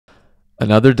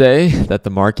Another day that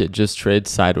the market just trades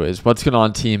sideways. What's going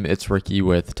on, team? It's Ricky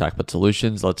with TechBud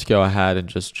Solutions. Let's go ahead and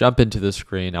just jump into the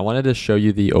screen. I wanted to show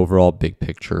you the overall big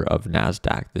picture of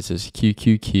NASDAQ. This is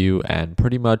QQQ, and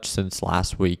pretty much since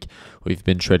last week, we've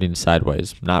been trading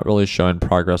sideways. Not really showing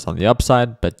progress on the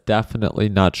upside, but definitely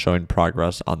not showing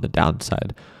progress on the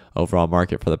downside. Overall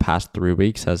market for the past 3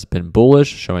 weeks has been bullish,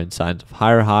 showing signs of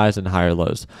higher highs and higher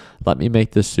lows. Let me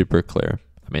make this super clear.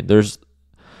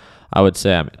 I would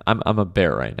say I'm a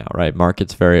bear right now, right?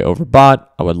 Market's very overbought.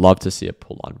 I would love to see it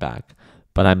pull on back,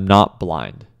 but I'm not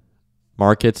blind.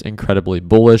 Market's incredibly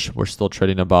bullish. We're still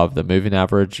trading above the moving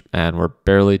average, and we're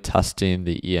barely testing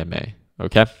the EMA,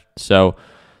 okay? So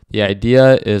the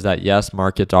idea is that, yes,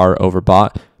 markets are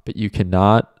overbought, but you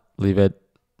cannot leave it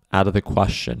out of the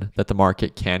question that the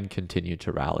market can continue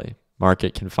to rally.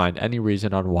 Market can find any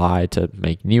reason on why to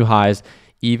make new highs,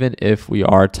 even if we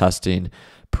are testing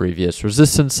previous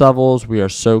resistance levels. We are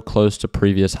so close to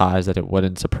previous highs that it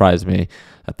wouldn't surprise me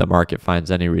that the market finds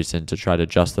any reason to try to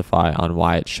justify on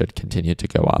why it should continue to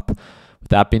go up. With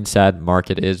that being said,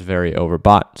 market is very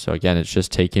overbought. So again, it's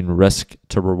just taking risk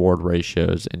to reward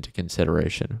ratios into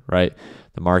consideration, right?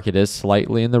 The market is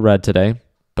slightly in the red today,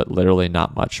 but literally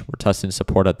not much. We're testing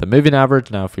support at the moving average.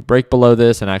 Now, if we break below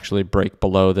this and actually break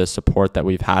below this support that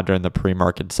we've had during the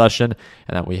pre-market session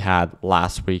and that we had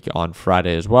last week on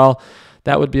Friday as well,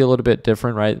 that would be a little bit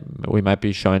different, right? We might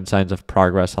be showing signs of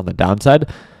progress on the downside,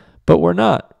 but we're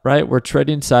not, right? We're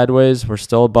trading sideways. We're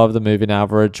still above the moving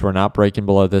average. We're not breaking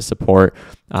below this support.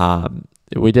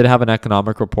 We did have an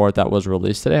economic report that was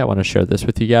released today. I want to share this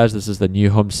with you guys. This is the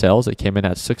new home sales. It came in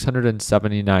at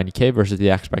 679K versus the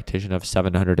expectation of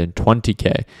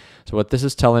 720K. So what this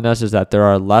is telling us is that there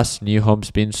are less new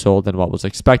homes being sold than what was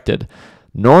expected.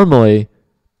 Normally,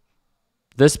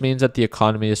 this means that the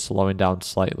economy is slowing down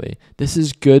slightly. This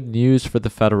is good news for the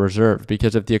Federal Reserve,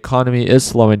 because if the economy is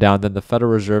slowing down, then the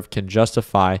Federal Reserve can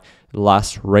justify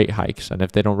less rate hikes. And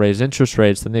if they don't raise interest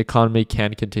rates, then the economy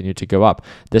can continue to go up.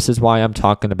 This is why I'm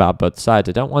talking about both sides.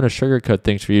 I don't want to sugarcoat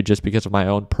things for you just because of my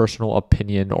own personal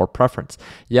opinion or preference.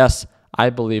 Yes, I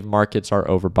believe markets are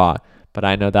overbought, but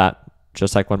I know that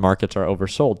just like when markets are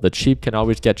oversold, the cheap can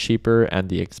always get cheaper and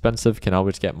the expensive can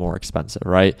always get more expensive,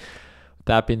 right?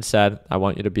 That being said, I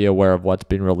want you to be aware of what's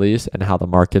being released and how the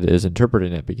market is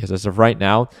interpreting it, because as of right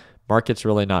now, market's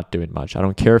really not doing much. I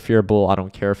don't care if you're a bull. I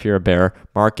don't care if you're a bear.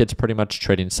 Market's pretty much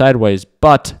trading sideways,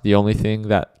 but the only thing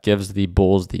that gives the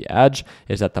bulls the edge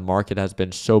is that the market has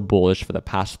been so bullish for the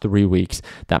past 3 weeks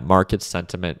that market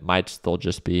sentiment might still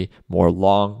just be more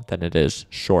long than it is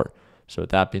short. So with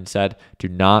that being said, do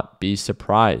not be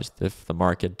surprised if the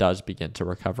market does begin to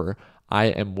recover. I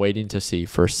am waiting to see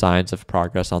first signs of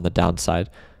progress on the downside.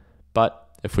 But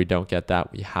if we don't get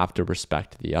that, we have to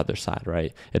respect the other side,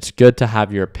 right? It's good to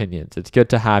have your opinions. It's good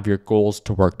to have your goals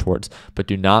to work towards, but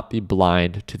do not be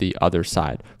blind to the other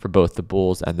side for both the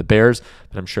bulls and the bears.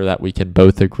 But I'm sure that we can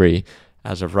both agree,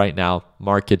 as of right now,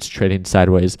 market's trading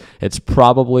sideways. It's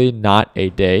probably not a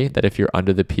day that if you're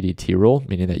under the PDT rule,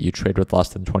 meaning that you trade with less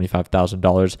than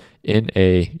 $25,000 in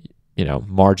a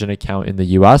margin account in the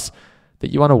US,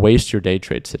 that you want to waste your day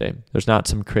trades today. There's not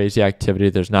some crazy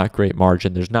activity. There's not great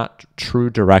margin. There's not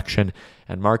true direction.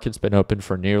 And market's been open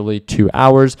for nearly 2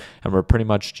 hours, and we're pretty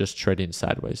much just trading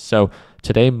sideways. So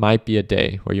today might be a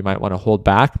day where you might want to hold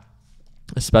back,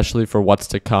 especially for what's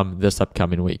to come this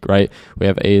upcoming week, right? We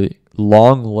have a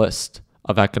long list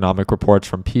of economic reports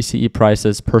from PCE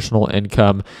prices, personal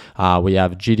income. We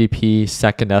have GDP,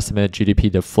 second estimate,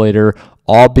 GDP deflator,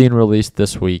 all being released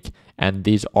this week. And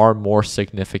these are more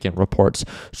significant reports.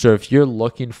 So if you're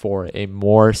looking for a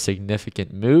more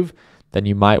significant move, then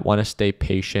you might want to stay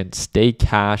patient, stay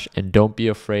cash, and don't be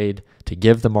afraid to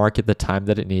give the market the time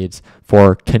that it needs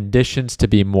for conditions to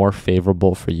be more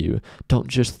favorable for you. Don't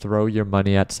just throw your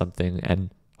money at something and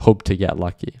hope to get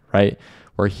lucky, right?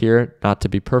 We're here not to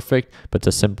be perfect, but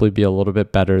to simply be a little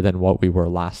bit better than what we were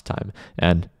last time.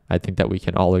 And I think that we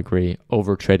can all agree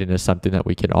over trading is something that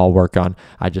we can all work on.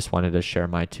 I just wanted to share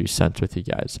my 2 cents with you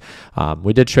guys.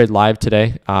 We did trade live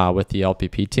today with the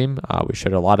LPP team. We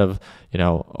shared a lot of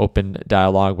open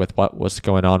dialogue with what was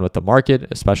going on with the market,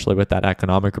 especially with that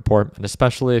economic report. And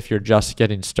especially if you're just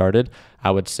getting started, I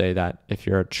would say that if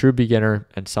you're a true beginner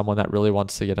and someone that really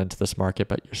wants to get into this market,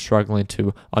 but you're struggling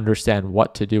to understand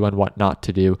what to do and what not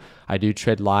to do, I do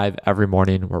trade live every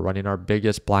morning. We're running our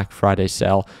biggest Black Friday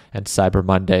sale and Cyber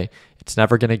Monday. It's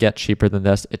never going to get cheaper than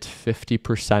this. It's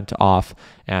 50% off.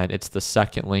 and it's the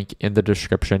second link in the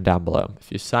description down below.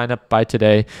 If you sign up by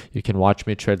today, you can watch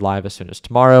me trade live as soon as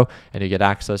tomorrow, and you get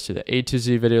access to the A to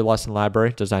Z video lesson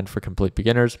library designed for complete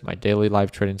beginners, my daily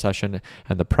live trading session,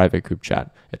 and the private group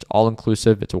chat. It's all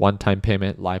inclusive. It's a one-time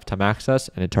payment, lifetime access,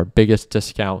 and it's our biggest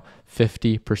discount,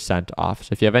 50% off. So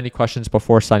if you have any questions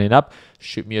before signing up,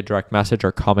 shoot me a direct message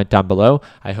or comment down below.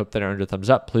 I hope that earned a thumbs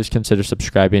up. Please consider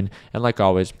subscribing. And like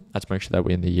always, let's make sure that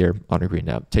we end the year on a green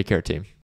note. Take care, team.